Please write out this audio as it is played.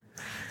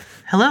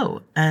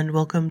Hello, and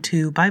welcome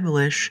to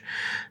Bible-ish,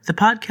 the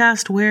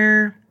podcast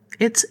where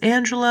it's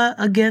Angela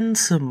again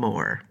some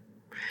more.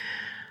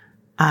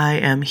 I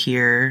am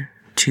here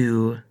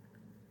to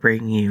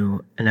bring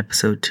you an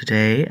episode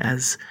today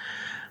as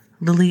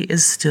Lily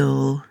is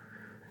still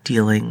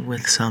dealing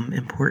with some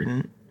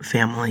important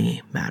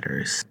family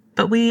matters.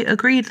 But we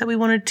agreed that we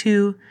wanted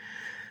to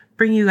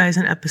bring you guys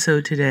an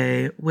episode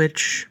today,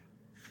 which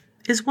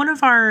is one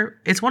of our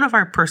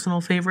personal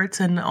favorites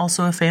and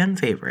also a fan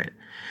favorite.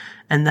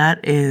 And that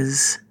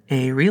is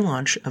a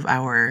relaunch of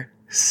our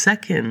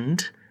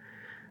second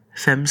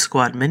Fem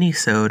Squad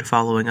minisode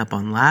following up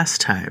on last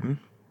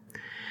time,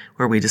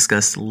 where we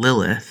discussed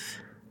Lilith,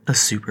 a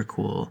super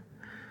cool,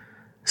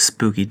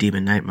 spooky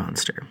demon night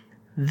monster.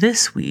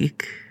 This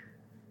week,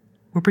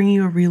 we're bringing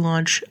you a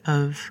relaunch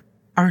of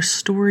our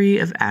story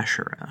of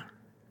Asherah,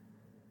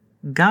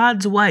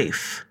 God's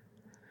wife.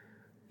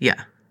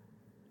 Yeah,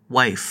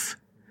 wife.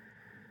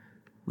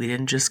 We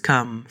didn't just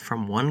come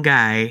from one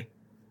guy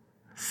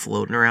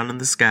floating around in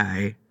the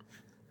sky,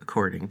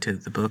 according to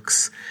the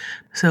books.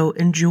 So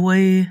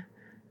enjoy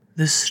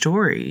the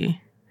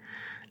story,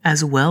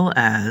 as well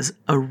as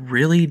a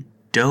really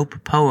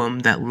dope poem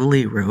that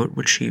Lily wrote,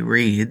 which she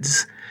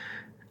reads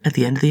at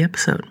the end of the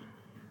episode.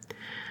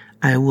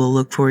 I will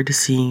look forward to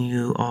seeing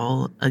you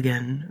all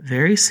again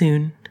very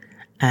soon,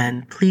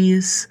 and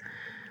please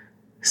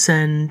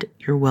send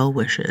your well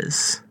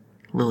wishes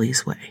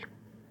Lily's way.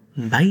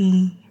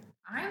 Bye.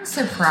 I'm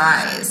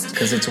surprised.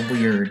 Because it's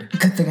weird.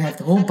 Good thing I have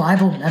the whole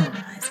Bible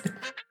memorized.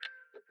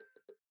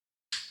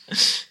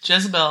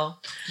 Jezebel,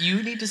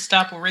 you need to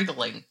stop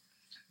wriggling.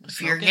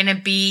 If you're going to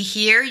be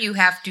here, you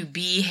have to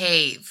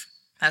behave.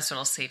 That's what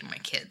I'll say to my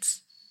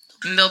kids.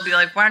 And they'll be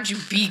like, why don't you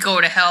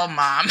go to hell,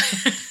 Mom?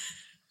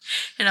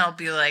 And I'll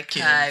be like,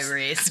 Kids. I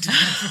raised them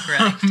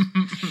right.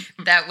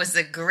 That was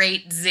a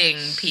great zing,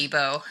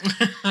 Peebo.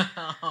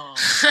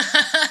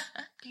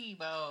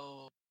 Peebo.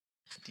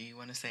 Do you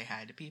want to say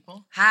hi to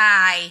people?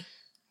 Hi.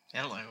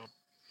 Hello.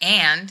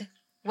 And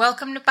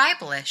welcome to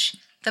Bible-ish,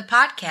 the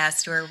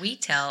podcast where we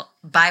tell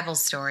Bible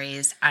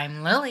stories.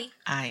 I'm Lily.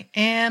 I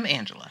am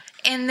Angela.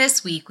 And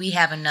this week we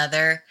have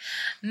another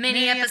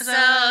mini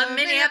episode.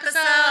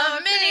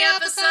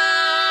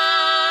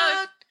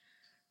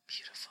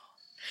 Beautiful.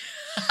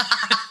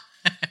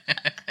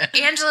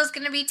 Angela's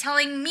going to be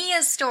telling me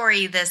a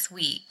story this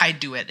week. I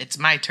do it. It's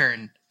my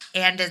turn.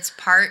 And it's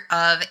part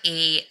of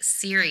a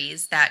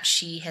series that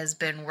she has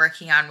been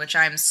working on, which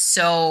I'm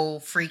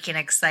so freaking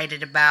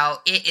excited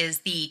about. It is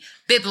the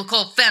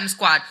Biblical Fem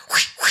Squad.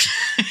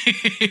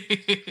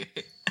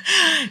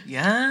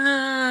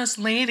 Yes,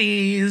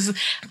 ladies.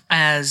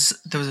 As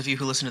those of you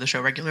who listen to the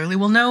show regularly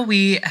will know,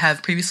 we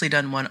have previously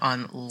done one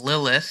on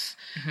Lilith,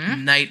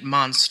 night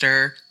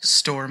monster,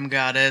 storm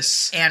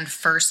goddess, And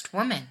first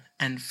woman.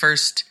 and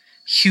first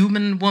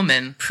human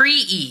woman.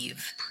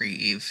 Pre-Eve.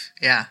 Pre-Eve.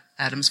 Yeah,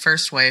 Adam's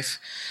first wife,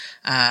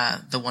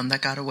 the one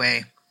that got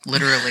away,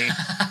 literally,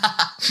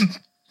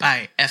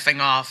 by effing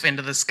off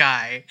into the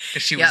sky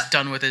because she was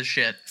done with his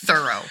shit.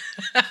 Thorough.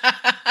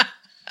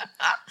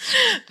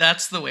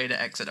 That's the way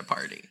to exit a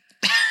party.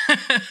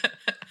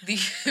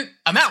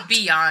 I'm out.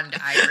 Beyond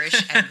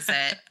Irish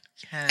exit.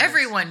 Yes.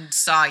 Everyone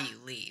saw you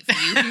leave.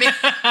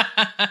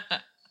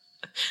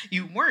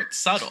 You weren't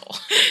subtle.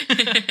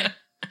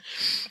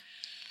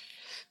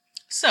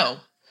 So,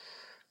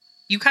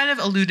 you kind of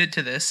alluded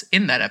to this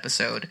in that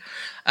episode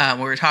where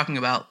we were talking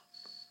about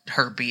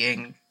her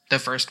being the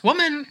first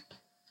woman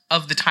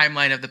of the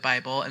timeline of the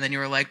Bible, and then you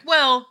were like,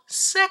 well,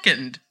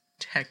 second,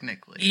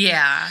 technically.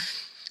 Yeah.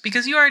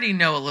 Because you already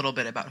know a little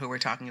bit about who we're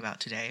talking about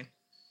today.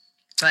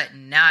 But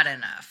not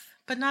enough.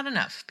 But not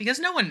enough, because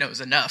no one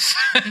knows enough.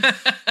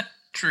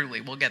 Truly,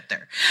 we'll get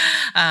there.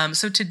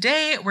 So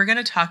today, we're going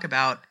to talk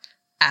about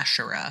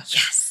Asherah.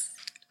 Yes.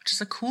 Which is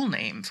a cool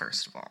name,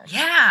 first of all.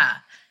 Yeah.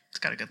 It's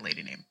got a good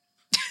lady name.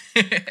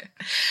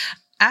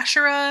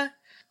 Asherah,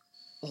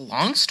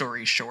 long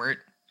story short,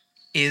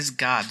 is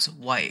God's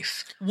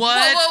wife.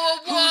 What?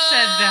 Whoa, Who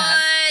said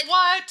that?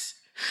 What?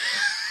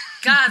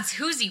 God's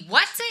who's he?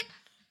 What's it?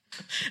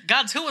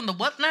 God's who and the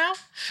what now?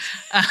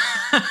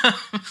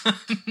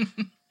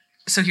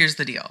 So here's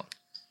the deal.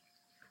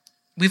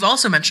 We've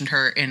also mentioned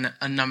her in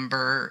a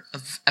number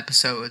of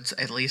episodes,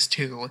 at least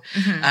two,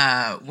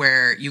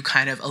 where you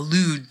kind of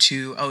allude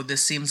to, oh,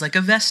 this seems like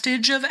a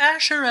vestige of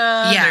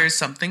Asherah. Yeah. There's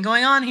something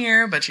going on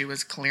here, but she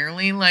was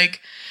clearly,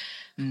 like,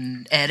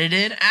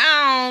 edited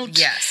out.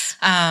 Yes.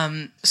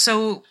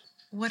 So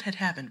what had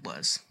happened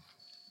was,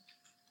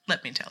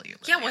 let me tell you.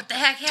 Yeah, what the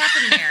heck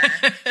happened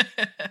there?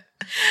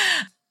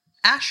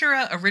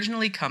 Asherah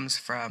originally comes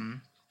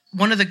from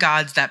one of the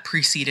gods that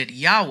preceded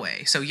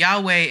Yahweh. So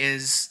Yahweh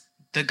is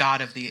the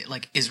god of the,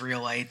 like,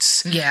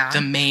 Israelites. Yeah.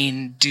 The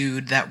main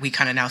dude that we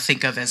kind of now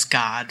think of as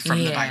God from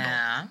the Bible.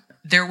 Yeah.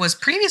 There was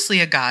previously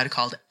a god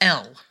called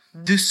El,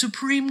 the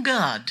supreme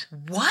god.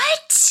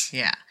 What?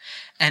 Yeah.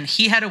 And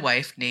he had a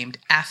wife named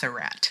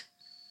Atharat.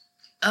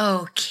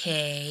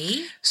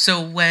 Okay. So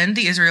when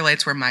the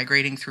Israelites were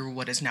migrating through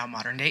what is now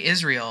modern-day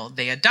Israel,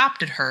 they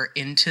adopted her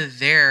into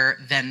their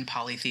then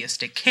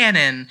polytheistic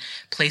canon,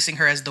 placing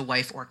her as the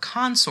wife or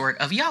consort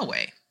of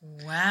Yahweh.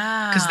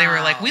 Wow. Because they were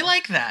like, we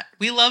like that.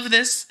 We love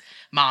this.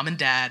 Mom and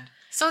dad.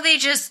 So they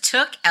just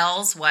took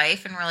El's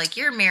wife and were like,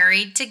 you're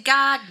married to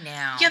God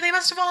now. Yeah, they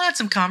must have all had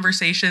some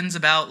conversations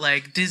about,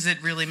 like, does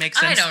it really make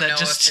sense I don't that know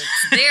just... if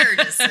it's their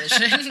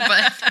decision,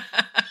 but...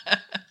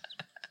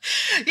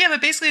 Yeah,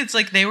 but basically it's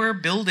like they were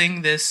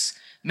building this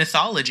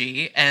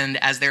mythology, and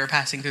as they were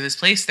passing through this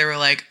place, they were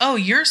like, oh,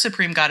 your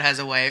supreme god has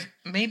a wife.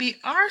 Maybe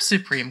our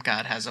supreme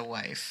god has a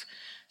wife.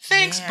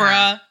 Thanks,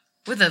 bruh.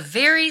 With a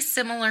very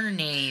similar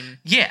name.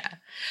 Yeah.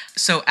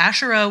 So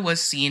Asherah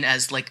was seen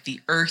as like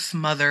the earth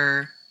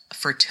mother,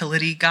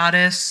 fertility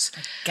goddess.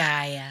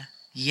 Gaia.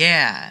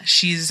 Yeah.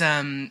 She's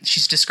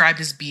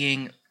described as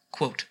being,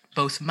 quote,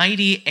 both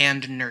mighty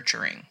and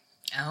nurturing.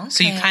 Okay.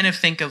 So you kind of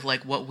think of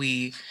like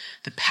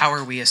the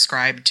power we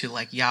ascribe to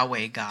like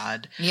Yahweh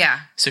God.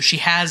 Yeah. So she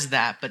has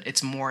that, but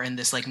it's more in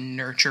this like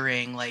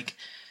nurturing, like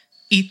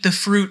eat the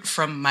fruit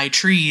from my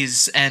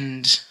trees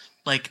and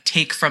like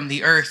take from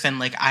the earth, and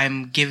like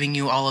I'm giving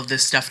you all of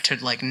this stuff to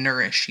like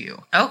nourish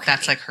you. Okay.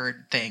 That's like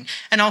her thing.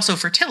 And also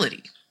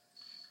fertility.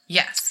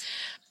 Yes.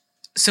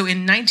 So in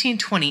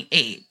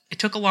 1928, it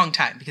took a long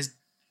time because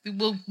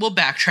we'll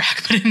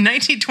backtrack, but in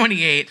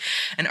 1928,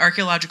 an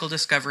archaeological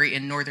discovery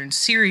in northern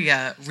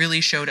Syria really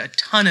showed a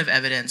ton of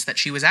evidence that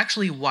she was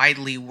actually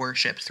widely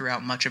worshipped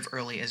throughout much of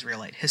early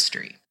Israelite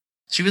history.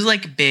 She was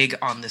like big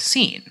on the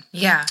scene.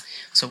 Yeah.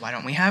 So why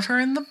don't we have her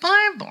in the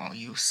Bible,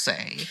 you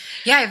say?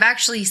 Yeah, I've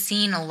actually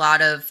seen a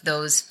lot of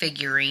those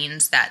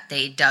figurines that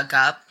they dug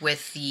up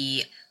with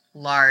the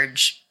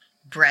large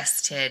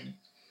breasted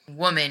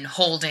woman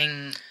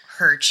holding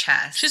her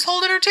chest. She's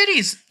holding her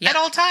titties at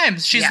all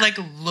times. She's like,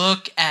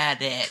 look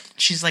at it.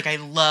 She's like, I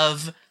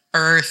love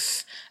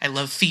Earth. I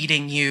love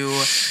feeding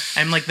you.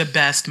 I'm like the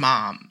best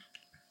mom.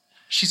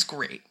 She's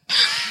great.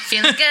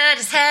 Feeling good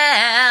as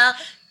hell.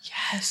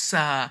 Yes.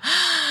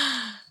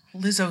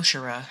 Liz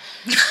Oshara.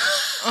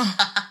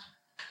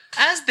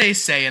 As they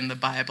say in the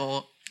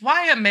Bible,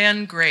 why a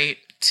man great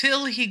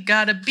till he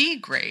gotta be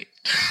great?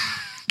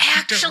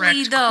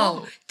 Actually,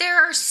 though,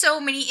 there are so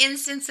many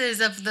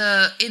instances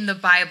in the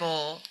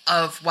Bible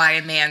of why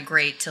a man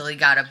great till he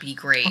gotta be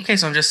great. Okay,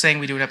 so I'm just saying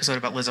we do an episode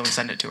about Lizzo and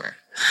send it to her.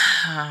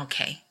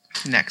 Okay.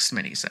 Next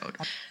mini-sode.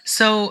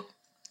 So,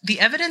 the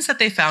evidence that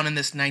they found in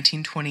this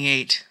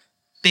 1928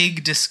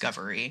 big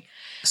discovery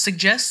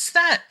suggests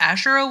that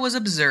Asherah was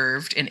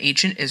observed in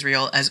ancient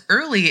Israel as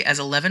early as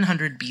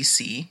 1100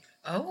 BC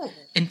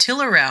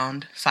until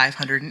around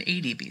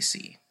 580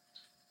 BC.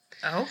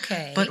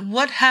 Okay. But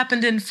what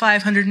happened in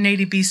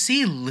 580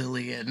 BC,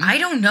 Lillian? I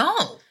don't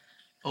know.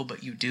 Oh,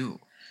 but you do.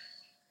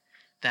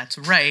 That's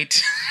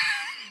right.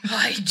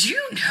 I do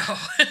know.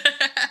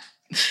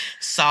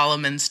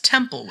 Solomon's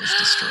temple was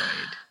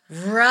destroyed.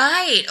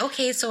 Right.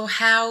 Okay, so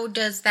how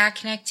does that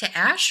connect to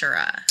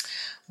Asherah?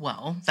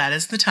 Well, that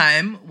is the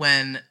time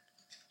when...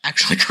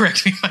 Actually,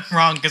 correct me if I'm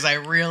wrong, because I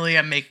really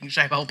am making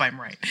sure I hope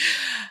I'm right.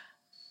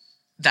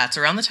 That's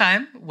around the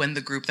time when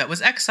the group that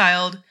was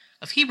exiled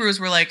of Hebrews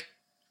were like,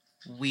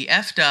 we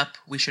effed up,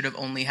 we should have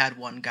only had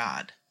one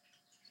God.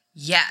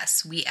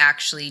 Yes, we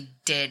actually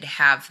did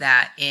have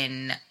that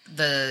in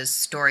the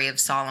story of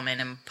Solomon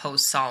and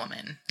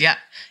post-Solomon. Yeah,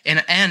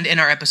 and in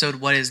our episode,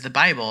 What is the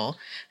Bible?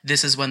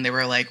 This is when they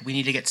were like, we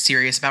need to get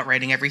serious about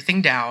writing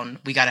everything down.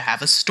 We got to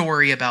have a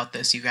story about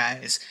this, you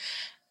guys.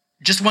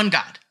 Just one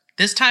God.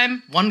 This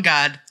time, one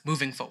God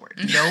moving forward.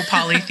 No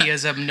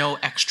polytheism, no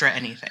extra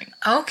anything.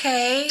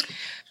 Okay.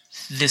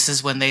 This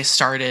is when they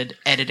started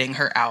editing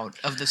her out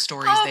of the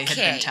stories they had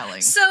been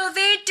telling. So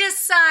they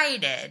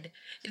decided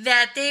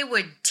that they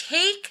would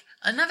take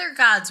another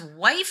god's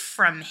wife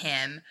from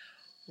him,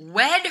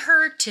 wed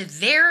her to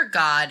their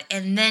god,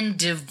 and then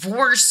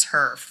divorce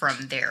her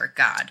from their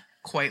god.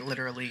 Quite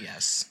literally,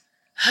 yes.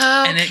 Okay.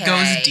 And it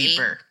goes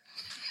deeper.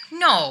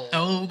 No.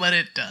 Oh, but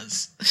it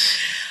does.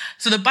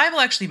 So the Bible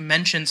actually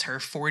mentions her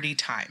 40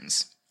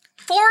 times.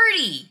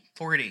 40,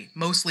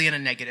 mostly in a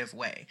negative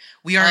way.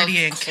 We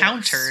already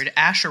encountered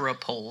Asherah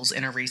poles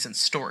in a recent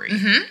story.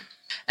 Mm-hmm.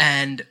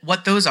 And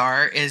what those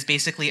are is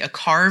basically a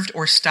carved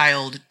or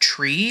styled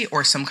tree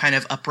or some kind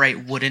of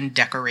upright wooden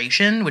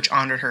decoration, which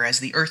honored her as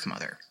the Earth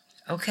Mother.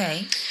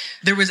 Okay.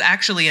 There was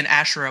actually an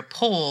Asherah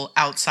pole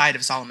outside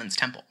of Solomon's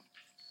temple.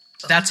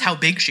 That's how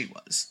big she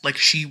was. Like,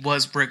 she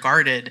was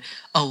regarded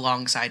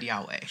alongside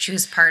Yahweh. She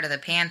was part of the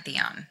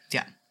pantheon.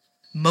 Yeah.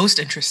 Most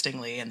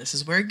interestingly, and this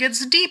is where it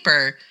gets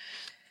deeper,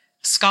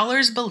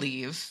 scholars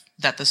believe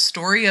that the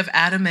story of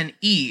Adam and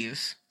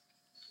Eve,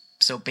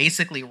 so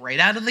basically right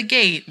out of the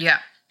gate,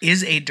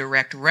 is a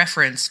direct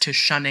reference to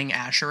shunning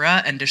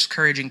Asherah and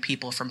discouraging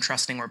people from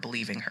trusting or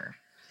believing her.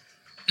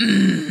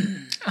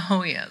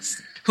 Oh,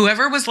 yes.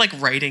 Whoever was, like,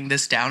 writing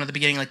this down at the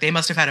beginning, like, they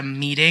must have had a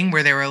meeting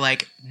where they were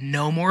like,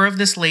 no more of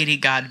this lady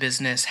god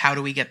business. How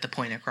do we get the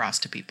point across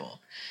to people?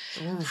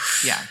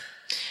 Oof. Yeah.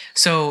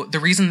 So the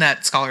reason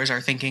that scholars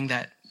are thinking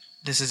that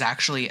this is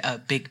actually a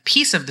big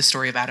piece of the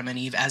story of Adam and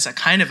Eve as a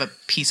kind of a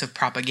piece of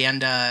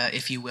propaganda,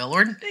 if you will,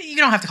 or you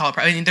don't have to call it,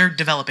 I mean, they're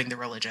developing the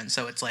religion.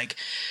 So it's like,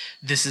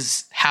 this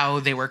is how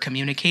they were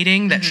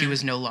communicating that she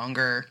was no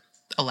longer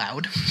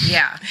allowed.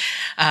 Yeah.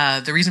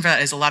 The reason for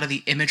that is a lot of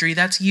the imagery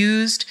that's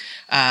used,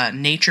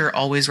 nature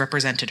always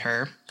represented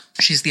her.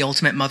 She's the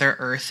ultimate Mother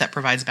Earth that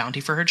provides bounty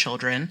for her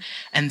children.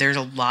 And there's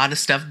a lot of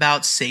stuff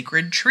about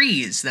sacred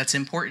trees that's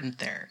important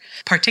there,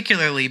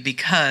 particularly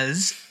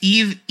because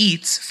Eve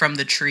eats from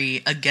the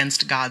tree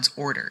against God's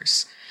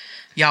orders.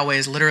 Yahweh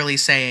is literally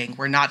saying,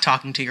 we're not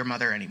talking to your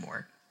mother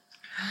anymore.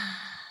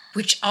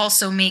 Which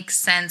also makes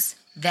sense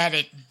that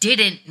it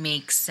didn't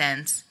make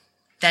sense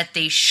that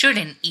they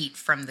shouldn't eat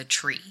from the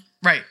tree.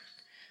 Right.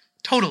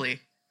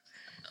 Totally.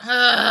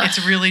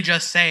 It's really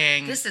just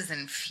saying... This is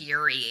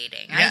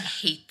infuriating. Yeah. I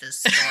hate this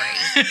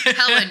story.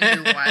 Tell a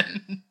new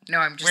one. No,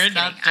 I'm just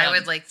kidding. I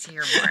would like to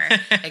hear more,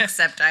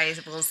 except I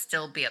will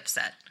still be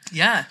upset.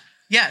 Yeah.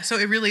 Yeah, so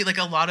it really, like,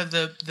 a lot of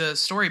the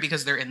story,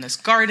 because they're in this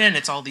garden,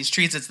 it's all these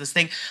trees, it's this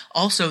thing.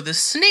 Also, the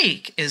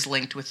snake is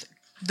linked with...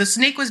 The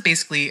snake was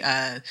basically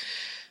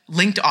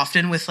linked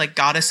often with, like,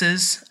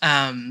 goddesses,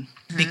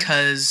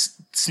 because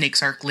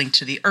snakes are linked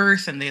to the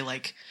earth, and they,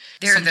 like...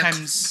 They're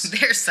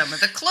some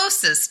of the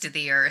closest to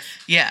the earth.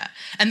 Yeah.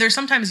 And they're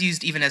sometimes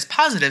used even as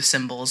positive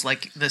symbols,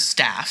 like the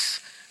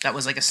staff that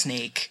was like a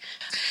snake.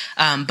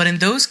 But in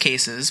those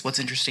cases, what's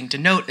interesting to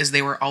note is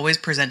they were always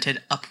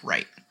presented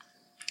upright.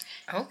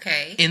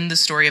 Okay. In the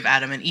story of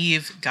Adam and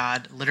Eve,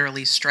 God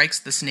literally strikes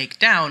the snake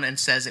down and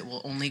says it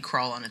will only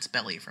crawl on its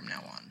belly from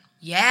now on.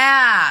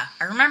 Yeah,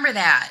 I remember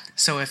that.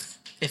 So if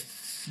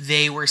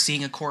they were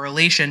seeing a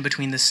correlation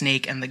between the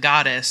snake and the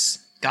goddess...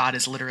 God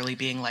is literally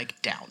being,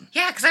 like, down.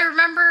 Yeah, because I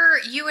remember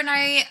you and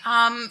I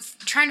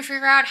trying to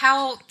figure out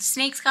how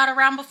snakes got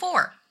around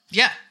before.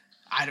 Yeah.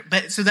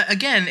 But so that,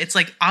 again, it's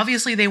like,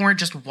 obviously they weren't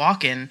just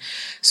walking,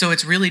 so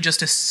it's really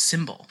just a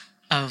symbol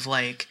of,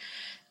 like,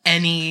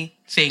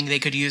 anything they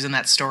could use in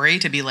that story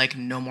to be like,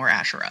 no more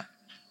Asherah.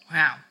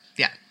 Wow.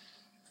 Yeah.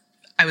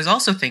 I was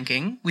also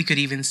thinking we could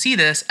even see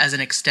this as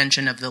an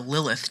extension of the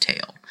Lilith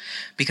tale,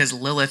 because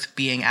Lilith,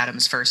 being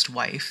Adam's first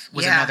wife,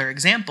 was another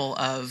example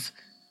of...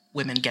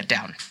 women get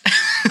down.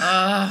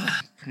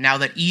 Now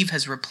that Eve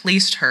has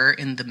replaced her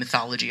in the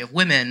mythology of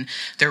women,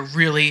 they're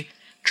really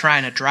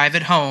trying to drive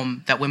it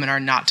home that women are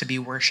not to be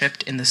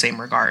worshipped in the same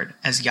regard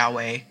as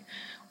Yahweh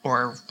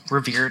or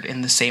revered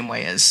in the same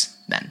way as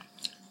men.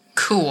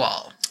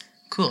 Cool.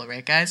 Cool,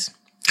 right, guys?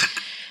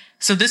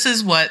 So this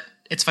is what,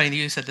 it's funny that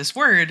you said this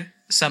word,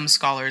 some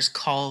scholars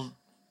call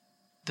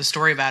the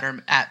story of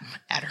Adam and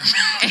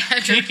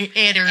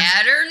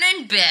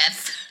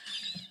Beth.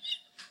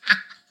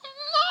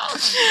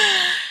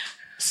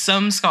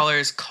 Some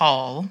scholars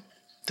call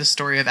the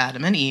story of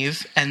Adam and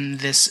Eve and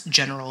this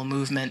general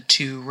movement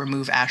to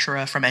remove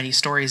Asherah from any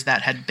stories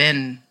that had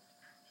been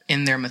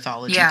in their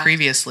mythology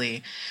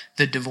previously,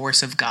 the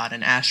divorce of God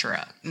and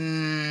Asherah.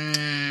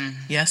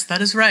 Yes,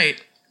 that is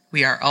right.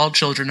 We are all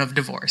children of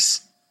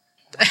divorce.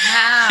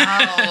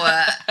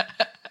 Wow.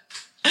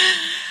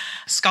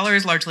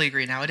 Scholars largely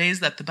agree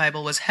nowadays that the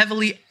Bible was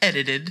heavily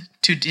edited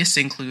to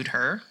disinclude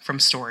her from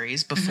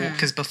stories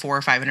because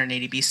before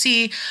 580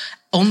 BC,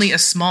 only a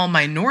small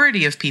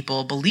minority of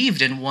people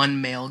believed in one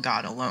male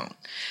god alone.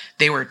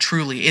 They were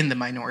truly in the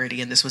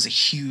minority, and this was a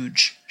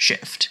huge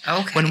shift.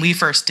 Okay. When we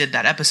first did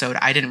that episode,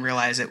 I didn't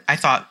realize it. I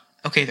thought,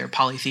 okay, they're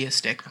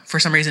polytheistic. For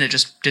some reason, it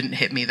just didn't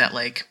hit me that,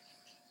 like,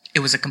 it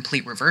was a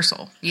complete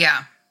reversal.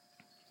 Yeah.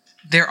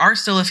 There are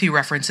still a few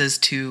references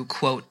to,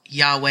 quote,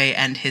 Yahweh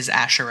and his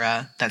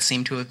Asherah that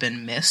seem to have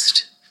been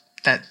missed,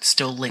 that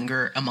still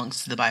linger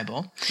amongst the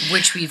Bible.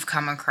 Which we've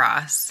come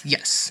across.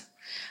 Yes.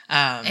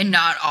 And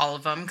not all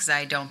of them, because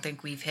I don't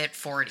think we've hit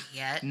 40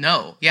 yet.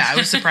 No. Yeah, I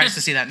was surprised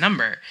to see that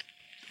number.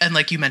 And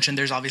like you mentioned,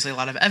 there's obviously a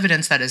lot of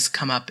evidence that has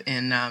come up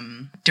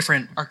in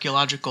different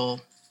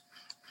archaeological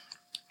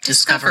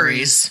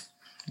discoveries.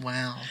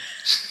 Wow.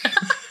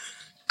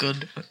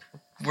 Good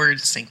word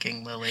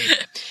syncing, Lily.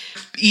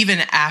 Even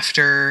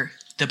after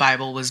the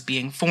Bible was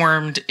being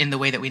formed in the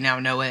way that we now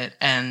know it,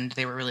 and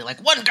they were really like,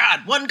 one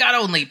God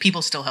only,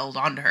 people still held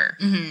on to her.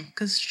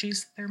 Because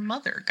she's their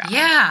mother God.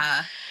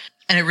 Yeah.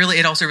 And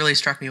it also really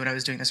struck me when I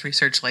was doing this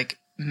research, like,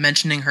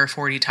 mentioning her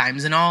 40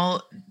 times and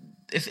all.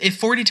 If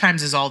 40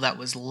 times is all that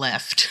was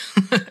left,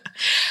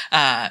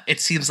 it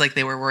seems like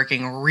they were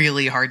working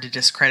really hard to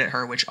discredit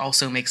her, which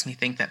also makes me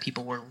think that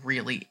people were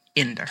really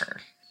into her.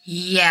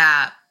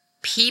 Yeah.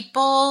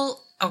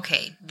 People...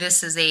 Okay,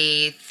 this is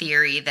a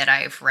theory that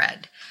I've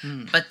read,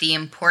 but the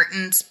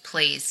importance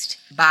placed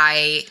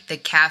by the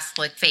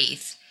Catholic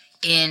faith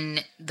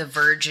in the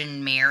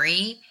Virgin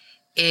Mary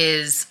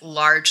is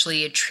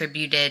largely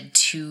attributed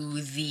to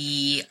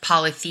the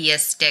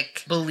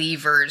polytheistic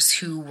believers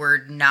who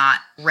were not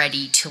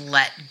ready to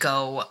let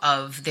go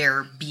of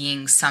there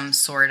being some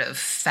sort of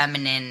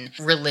feminine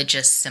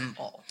religious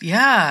symbol.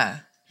 Yeah.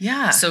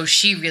 Yeah. So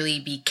she really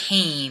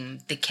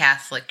became the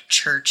Catholic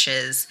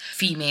Church's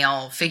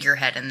female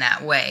figurehead in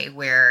that way,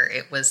 where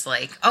it was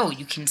like, oh,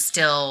 you can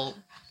still...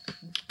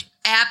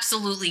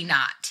 Absolutely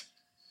not.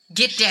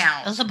 Get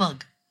down. It's a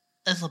bug.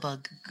 It's a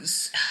bug.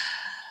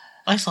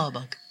 I saw a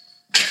bug.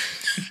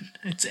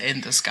 It's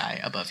in the sky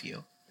above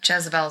you.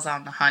 Jezebel's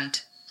on the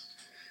hunt.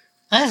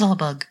 I saw a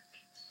bug.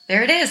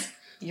 There it is.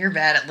 You're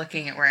bad at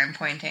looking at where I'm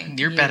pointing.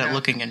 You're bad at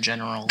looking in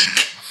general.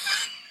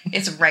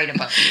 It's right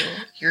above you.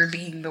 You're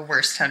being the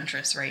worst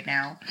huntress right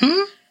now.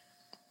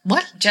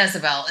 What?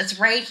 Jezebel, it's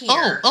right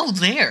here. Oh,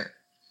 there.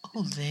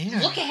 Oh, there.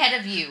 Look ahead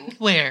of you.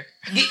 Where?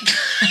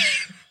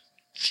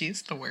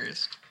 She's the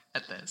worst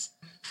at this.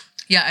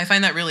 Yeah, I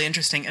find that really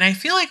interesting. And I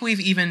feel like we've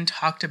even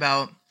talked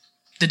about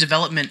the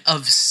development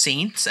of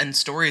saints and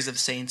stories of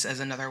saints as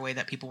another way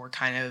that people were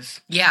kind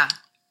of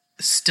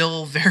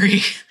still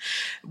very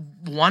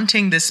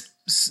wanting this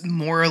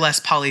more or less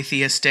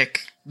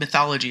polytheistic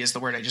mythology is the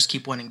word I just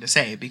keep wanting to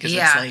say, because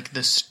it's like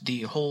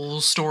the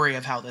whole story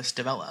of how this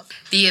developed.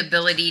 The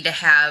ability to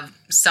have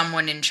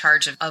someone in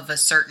charge of a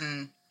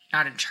certain,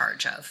 not in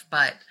charge of,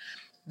 but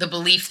the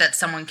belief that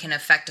someone can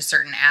affect a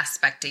certain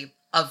aspect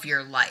of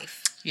your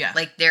life. Yeah.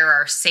 Like there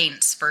are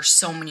saints for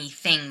so many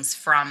things,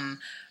 from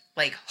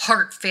like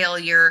heart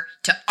failure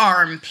to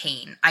arm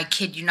pain. I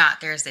kid you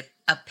not. There's a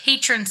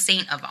patron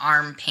saint of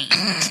arm pain.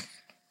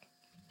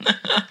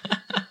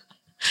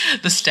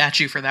 The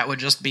statue for that would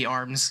just be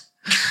arms.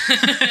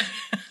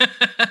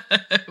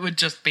 It would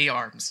just be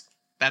arms.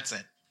 That's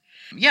it.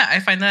 Yeah, I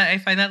find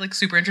that like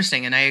super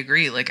interesting, and I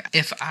agree. Like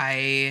if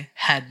I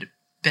had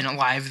been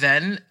alive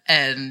then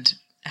and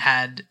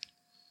had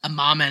a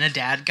mom and a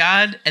dad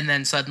god, and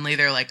then suddenly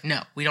they're like,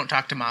 no, we don't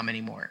talk to mom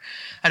anymore,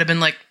 I'd have been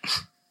like,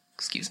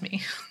 excuse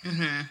me.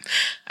 Mm-hmm.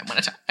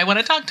 I want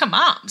to talk to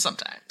mom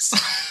sometimes.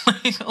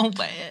 Like, oh,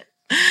 wait.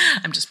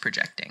 I'm just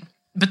projecting.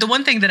 But the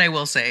one thing that I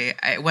will say,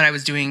 when I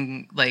was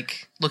doing,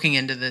 like, looking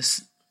into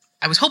this,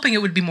 I was hoping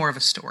it would be more of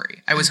a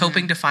story. I was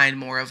hoping to find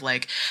more of,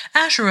 like,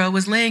 Asherah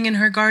was laying in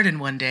her garden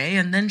one day,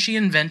 and then she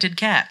invented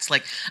cats.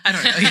 Like, I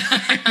don't know. You know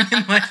what I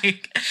mean?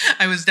 Like,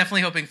 I was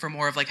definitely hoping for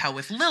more of, like, how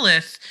with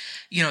Lilith,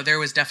 you know, there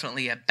was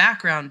definitely a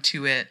background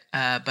to it,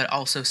 but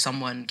also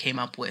someone came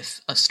up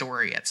with a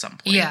story at some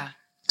point. Yeah.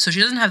 So she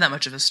doesn't have that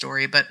much of a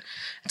story, but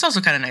it's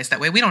also kind of nice that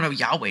way. We don't know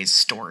Yahweh's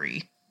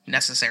story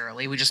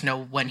necessarily. We just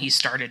know when he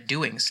started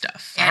doing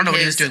stuff. I don't know what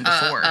he was doing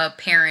before.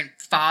 Apparent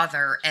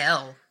father,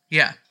 El.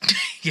 Yeah.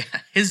 Yeah,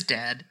 his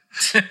dad.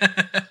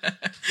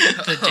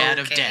 The dad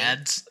of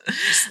dads.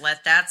 Just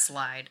let that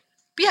slide.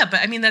 But yeah, but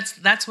I mean,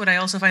 that's what I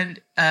also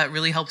find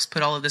really helps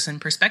put all of this in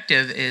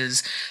perspective,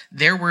 is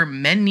there were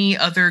many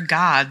other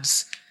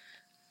gods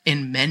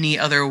in many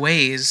other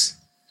ways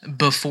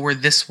before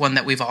this one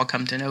that we've all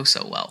come to know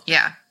so well.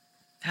 Yeah.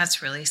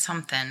 That's really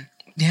something.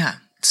 Yeah.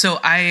 So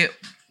I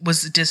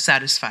was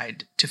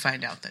dissatisfied to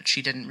find out that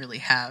she didn't really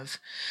have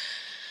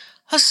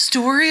a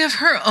story of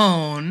her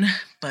own.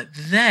 But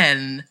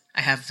then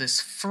I have this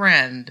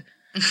friend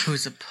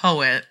who's a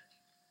poet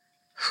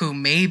who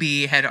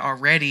maybe had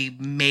already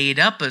made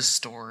up a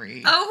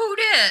story. Oh, who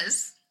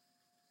dis?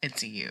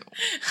 It's you.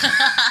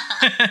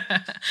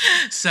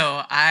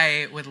 So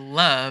I would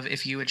love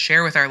if you would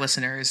share with our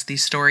listeners the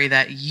story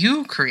that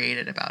you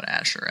created about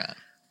Asherah.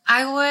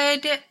 I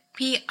would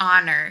be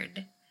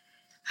honored.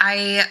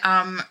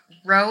 I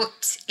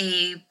wrote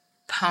a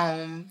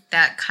poem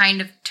that kind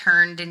of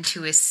turned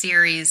into a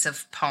series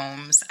of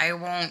poems. I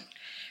won't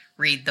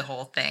read the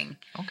whole thing.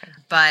 Okay.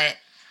 But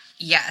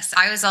yes,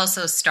 I was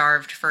also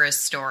starved for a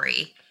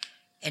story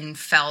and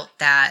felt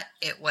that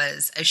it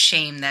was a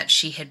shame that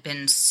she had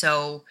been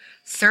so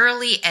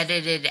thoroughly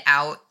edited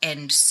out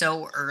and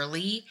so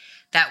early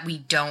that we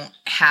don't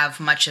have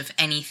much of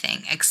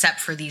anything except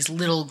for these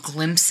little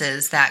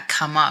glimpses that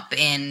come up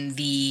in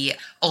the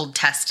Old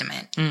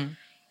Testament. Mm.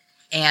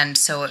 And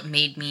so it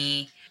made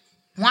me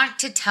want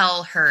to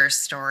tell her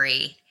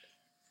story.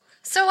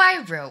 So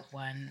I wrote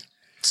one.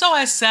 So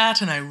I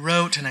sat and I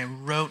wrote and I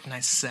wrote and I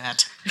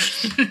sat.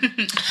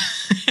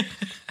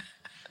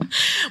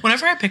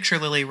 Whenever I picture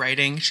Lily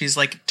writing, she's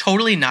like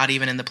totally not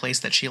even in the place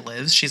that she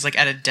lives. She's like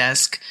at a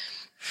desk,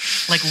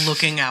 like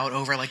looking out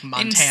over like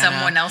Montana. In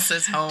someone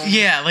else's home.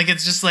 Yeah, like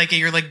it's just like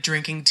you're like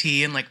drinking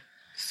tea and like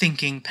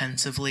thinking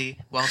pensively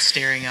while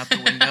staring out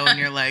the window, and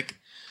you're like,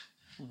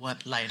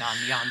 what light on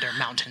yonder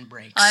mountain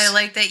breaks? I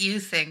like that you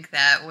think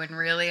that, when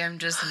really I'm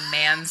just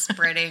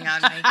man-spreading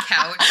on my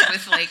couch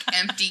with like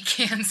empty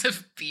cans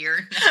of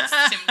beer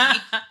next to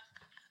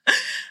me.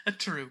 A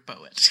true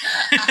poet.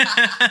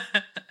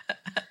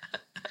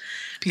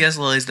 P.S.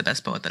 Lily's the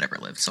best poet that ever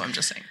lived, so I'm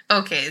just saying.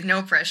 Okay,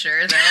 no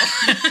pressure,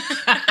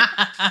 though.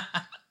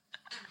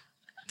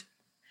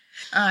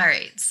 All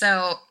right,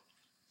 so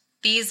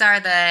these are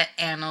the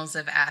annals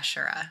of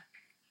Asherah.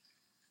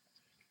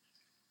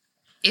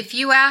 If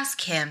you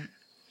ask him,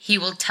 he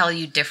will tell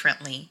you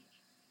differently.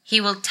 He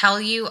will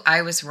tell you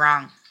I was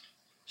wrong.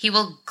 He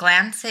will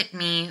glance at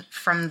me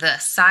from the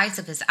sides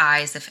of his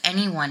eyes if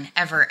anyone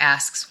ever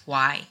asks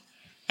why.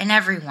 And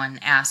everyone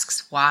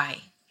asks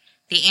why.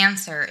 The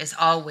answer is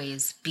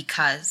always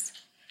because.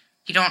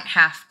 You don't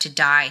have to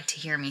die to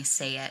hear me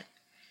say it.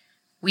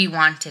 We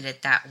wanted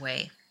it that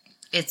way.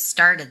 It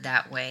started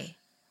that way.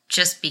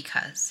 Just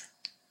because.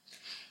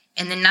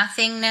 In the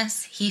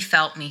nothingness, he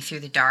felt me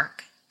through the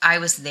dark. I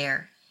was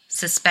there,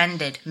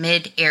 suspended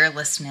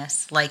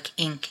mid-airlessness like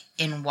ink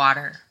in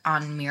water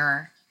on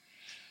mirror.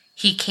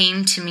 He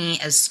came to me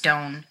as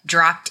stone,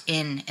 dropped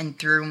in and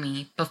through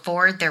me.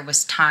 Before there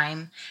was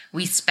time,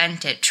 we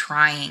spent it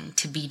trying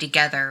to be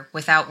together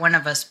without one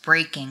of us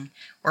breaking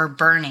or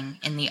burning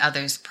in the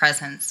other's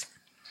presence.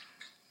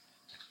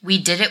 We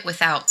did it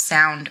without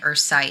sound or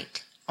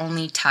sight,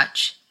 only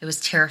touch. It was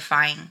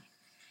terrifying.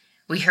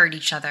 We hurt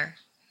each other.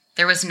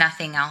 There was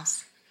nothing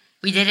else.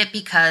 We did it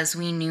because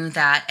we knew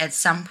that at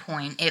some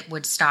point it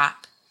would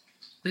stop.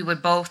 We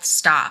would both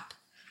stop,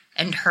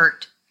 and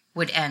hurt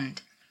would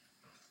end.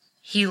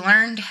 He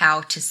learned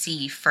how to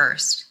see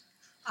first.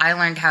 I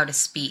learned how to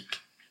speak.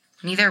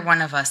 Neither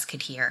one of us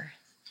could hear.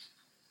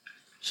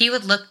 He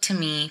would look to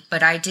me,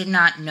 but I did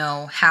not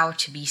know how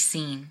to be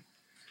seen.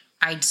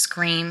 I'd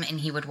scream and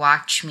he would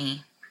watch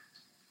me.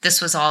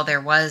 This was all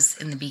there was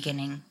in the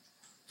beginning.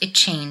 It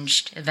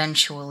changed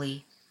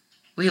eventually.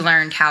 We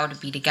learned how to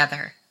be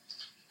together.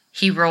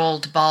 He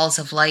rolled balls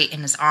of light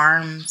in his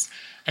arms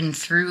and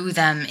threw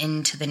them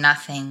into the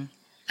nothing.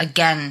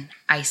 Again,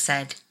 I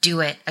said, do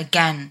it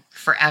again,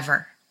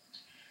 forever.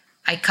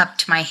 I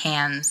cupped my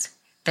hands,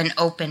 then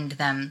opened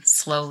them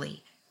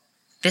slowly.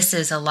 This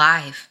is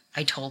alive,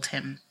 I told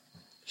him.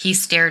 He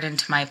stared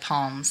into my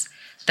palms,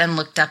 then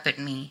looked up at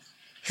me.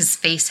 His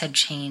face had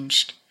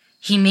changed.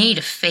 He made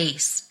a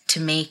face to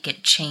make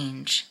it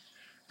change.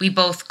 We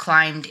both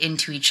climbed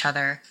into each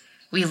other.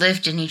 We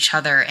lived in each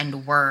other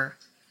and were.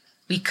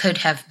 We could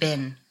have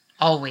been,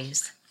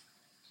 always.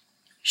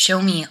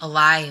 Show me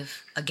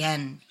alive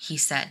again, he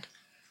said.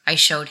 I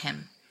showed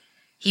him.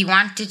 He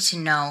wanted to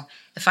know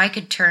if I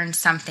could turn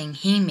something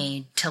he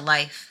made to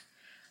life.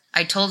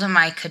 I told him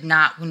I could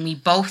not when we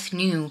both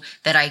knew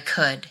that I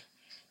could.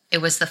 It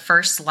was the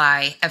first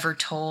lie ever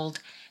told,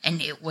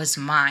 and it was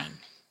mine.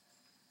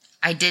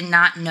 I did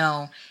not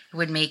know it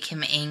would make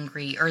him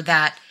angry or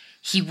that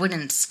he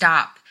wouldn't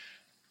stop.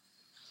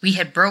 We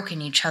had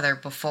broken each other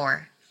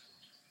before.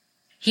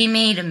 He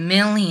made a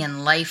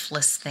million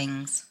lifeless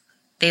things.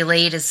 They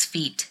lay at his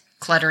feet,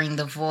 cluttering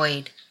the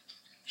void.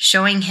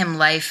 Showing him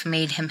life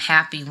made him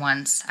happy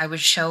once. I would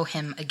show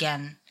him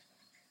again.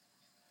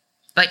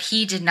 But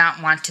he did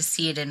not want to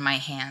see it in my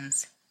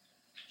hands.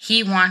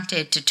 He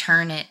wanted to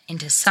turn it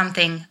into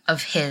something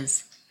of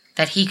his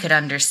that he could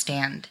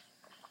understand.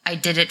 I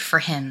did it for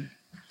him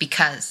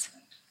because.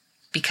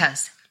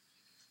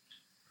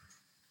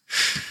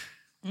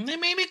 They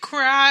made me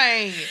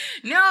cry.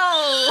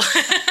 No!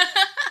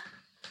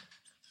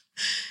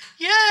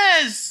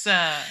 Yes!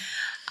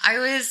 I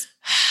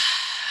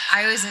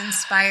was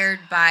inspired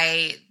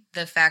by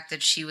the fact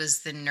that she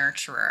was the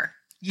nurturer.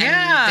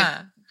 Yeah.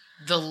 And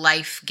the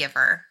life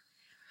giver.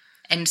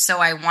 And so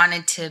I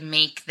wanted to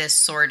make this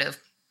sort of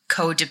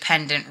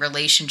codependent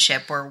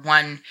relationship where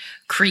one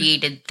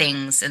created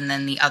things and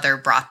then the other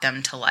brought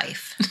them to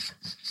life.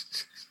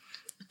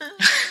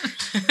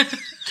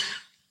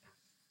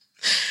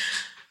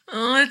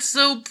 Oh, it's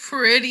so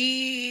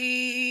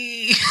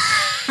pretty.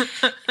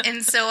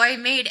 And so I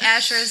made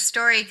Ashra's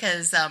story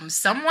because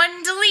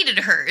someone deleted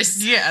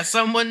hers. Yeah,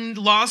 someone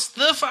lost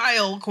the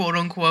file, quote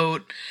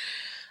unquote.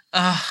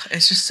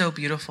 It's just so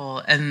beautiful.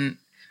 And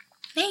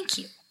thank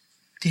you.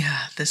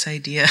 Yeah, this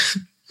idea.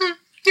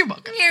 You're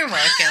welcome. You're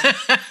welcome.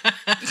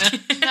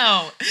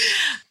 No.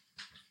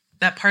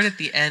 That part at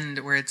the end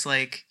where it's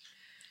like,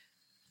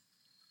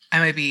 I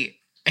might be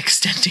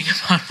extending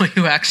upon what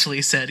you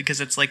actually said,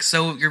 because it's like,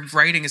 so your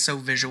writing is so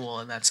visual,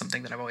 and that's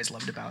something that I've always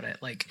loved about it.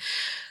 Like,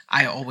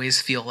 I always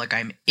feel like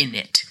I'm in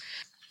it.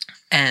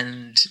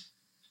 And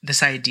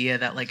this idea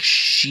that like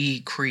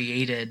she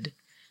created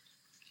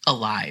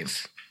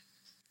Alive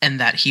and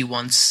that he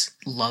once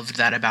loved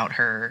that about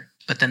her,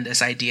 but then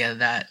this idea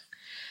that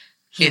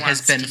it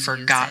has been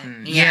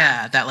forgotten.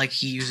 Yeah, that like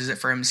he uses it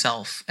for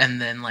himself,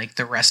 and then like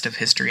the rest of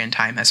history and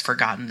time has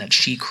forgotten that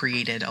she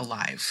created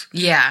Alive.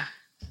 Yeah.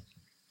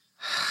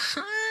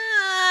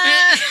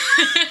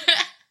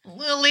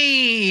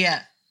 Lily.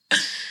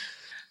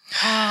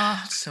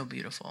 Oh, it's so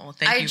beautiful.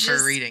 Thank you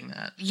for reading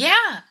that.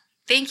 Yeah.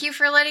 Thank you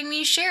for letting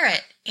me share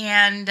it.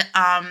 And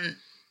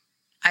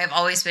I've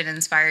always been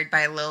inspired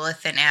by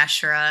Lilith and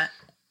Ashra.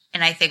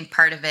 And I think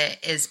part of it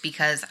is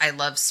because I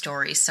love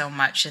stories so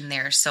much and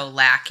they're so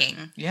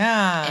lacking.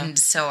 Yeah. And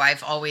so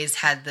I've always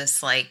had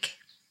this like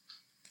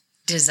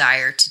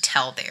desire to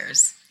tell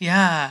theirs.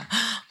 Yeah.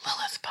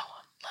 Lilith poem.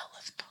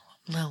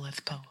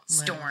 Lilith poem.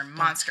 Storm,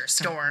 monster,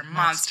 storm,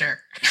 monster.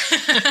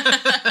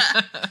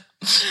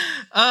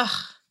 Ugh.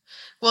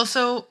 Well,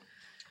 so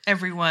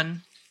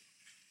everyone,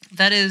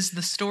 that is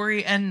the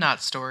story and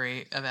not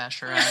story of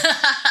Ashra.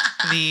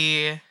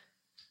 The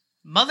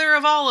mother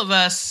of all of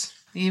us,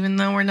 even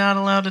though we're not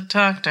allowed to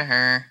talk to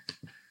her.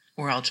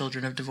 We're all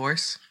children of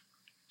divorce.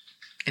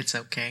 It's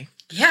okay.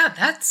 Yeah,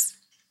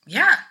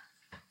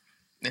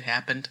 It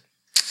happened.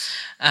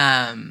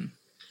 And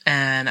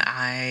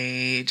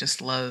I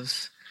just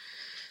love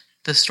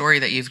the story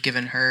that you've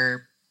given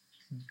her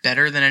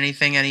better than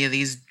anything any of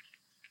these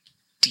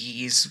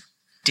D's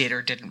did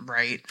or didn't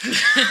write.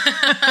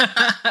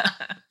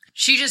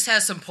 She just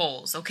has some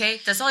poles, okay?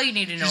 That's all you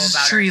need to know She's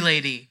about tree her.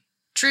 lady.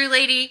 Tree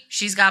lady,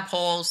 she's got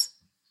poles.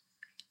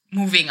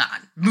 Moving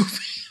on.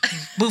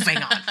 Moving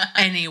on.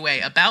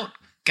 Anyway, about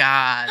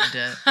God.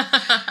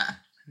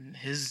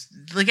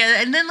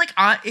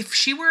 If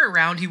she were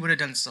around, he would have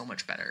done so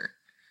much better.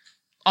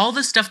 All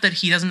the stuff that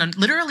he doesn't...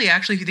 literally,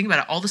 actually, if you think about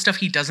it, all the stuff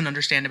he doesn't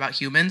understand about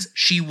humans,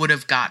 she would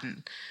have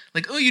gotten.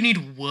 Like, oh, you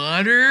need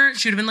water?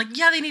 She would have been like,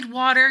 yeah, they need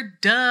water.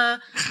 Duh.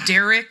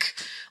 Derek.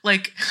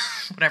 Like,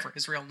 whatever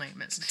his real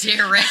name is.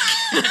 Derek.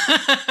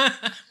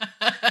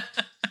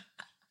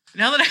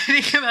 Now that I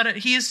think about it,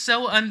 he is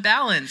so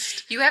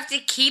unbalanced. You have to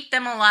keep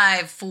them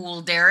alive,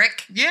 fool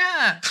Derek.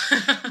 Yeah.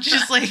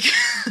 Just like,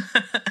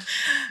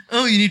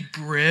 oh, you need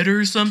bread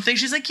or something?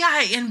 She's like, yeah,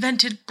 I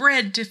invented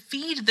bread to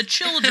feed the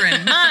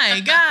children.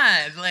 My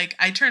God. Like,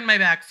 I turned my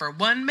back for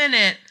 1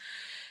 minute,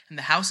 and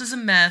the house is a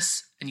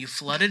mess, and you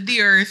flooded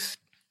the earth.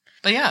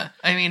 But yeah,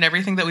 I mean,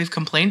 everything that we've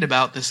complained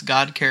about, this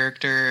God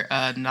character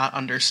not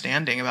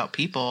understanding about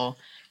people,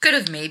 could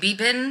have maybe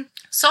been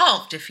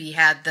solved if he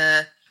had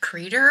the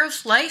creator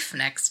of life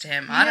next to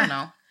him. I don't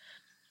know.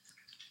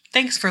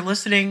 Thanks for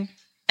listening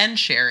and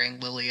sharing,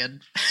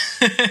 Lillian.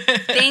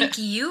 Thank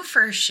you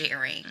for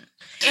sharing.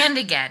 And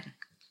again,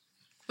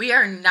 we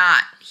are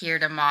not here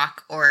to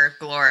mock or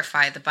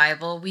glorify the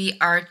Bible. We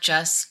are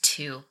just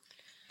two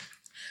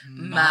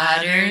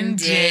modern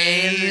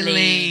day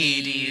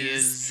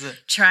ladies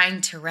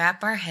trying to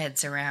wrap our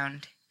heads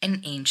around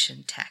an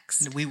ancient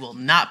text. We will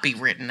not be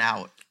written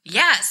out.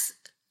 Yes.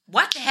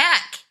 What the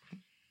heck?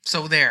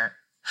 So there.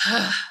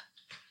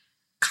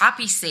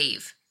 Copy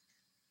save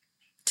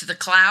to the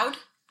cloud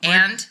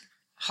and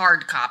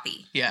hard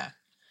copy. Yeah.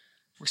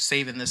 We're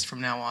saving this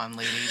from now on,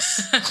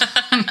 ladies.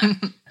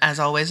 As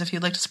always, if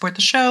you'd like to support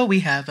the show,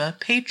 we have a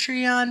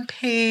Patreon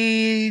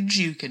page.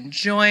 You can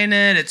join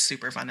it. It's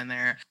super fun in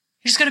there.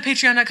 You just go to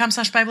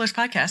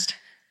patreon.com/BibleishPodcast,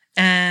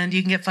 and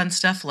you can get fun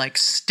stuff like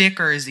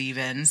stickers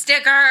even.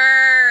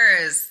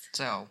 Stickers!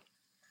 So,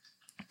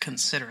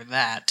 consider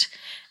that.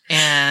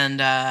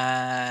 And,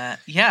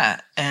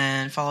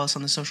 and follow us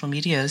on the social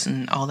medias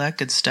and all that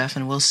good stuff.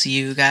 And we'll see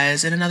you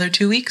guys in another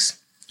 2 weeks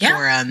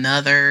for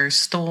another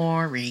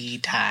story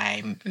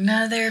time.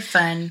 Another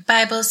fun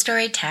Bible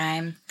story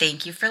time.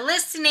 Thank you for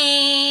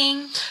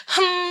listening.